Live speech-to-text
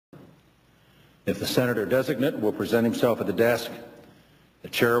If the senator designate will present himself at the desk, the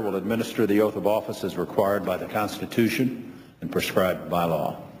chair will administer the oath of office as required by the Constitution and prescribed by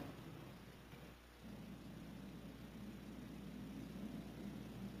law.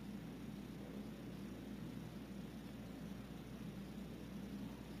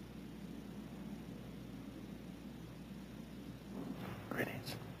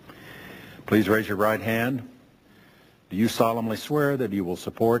 Please raise your right hand. Do you solemnly swear that you will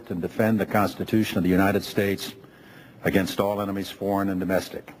support and defend the Constitution of the United States against all enemies, foreign and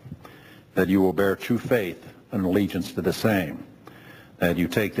domestic, that you will bear true faith and allegiance to the same, that you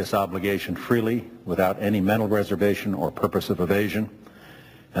take this obligation freely without any mental reservation or purpose of evasion,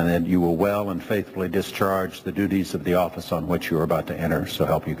 and that you will well and faithfully discharge the duties of the office on which you are about to enter, so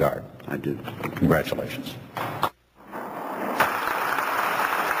help you God? I do. Congratulations.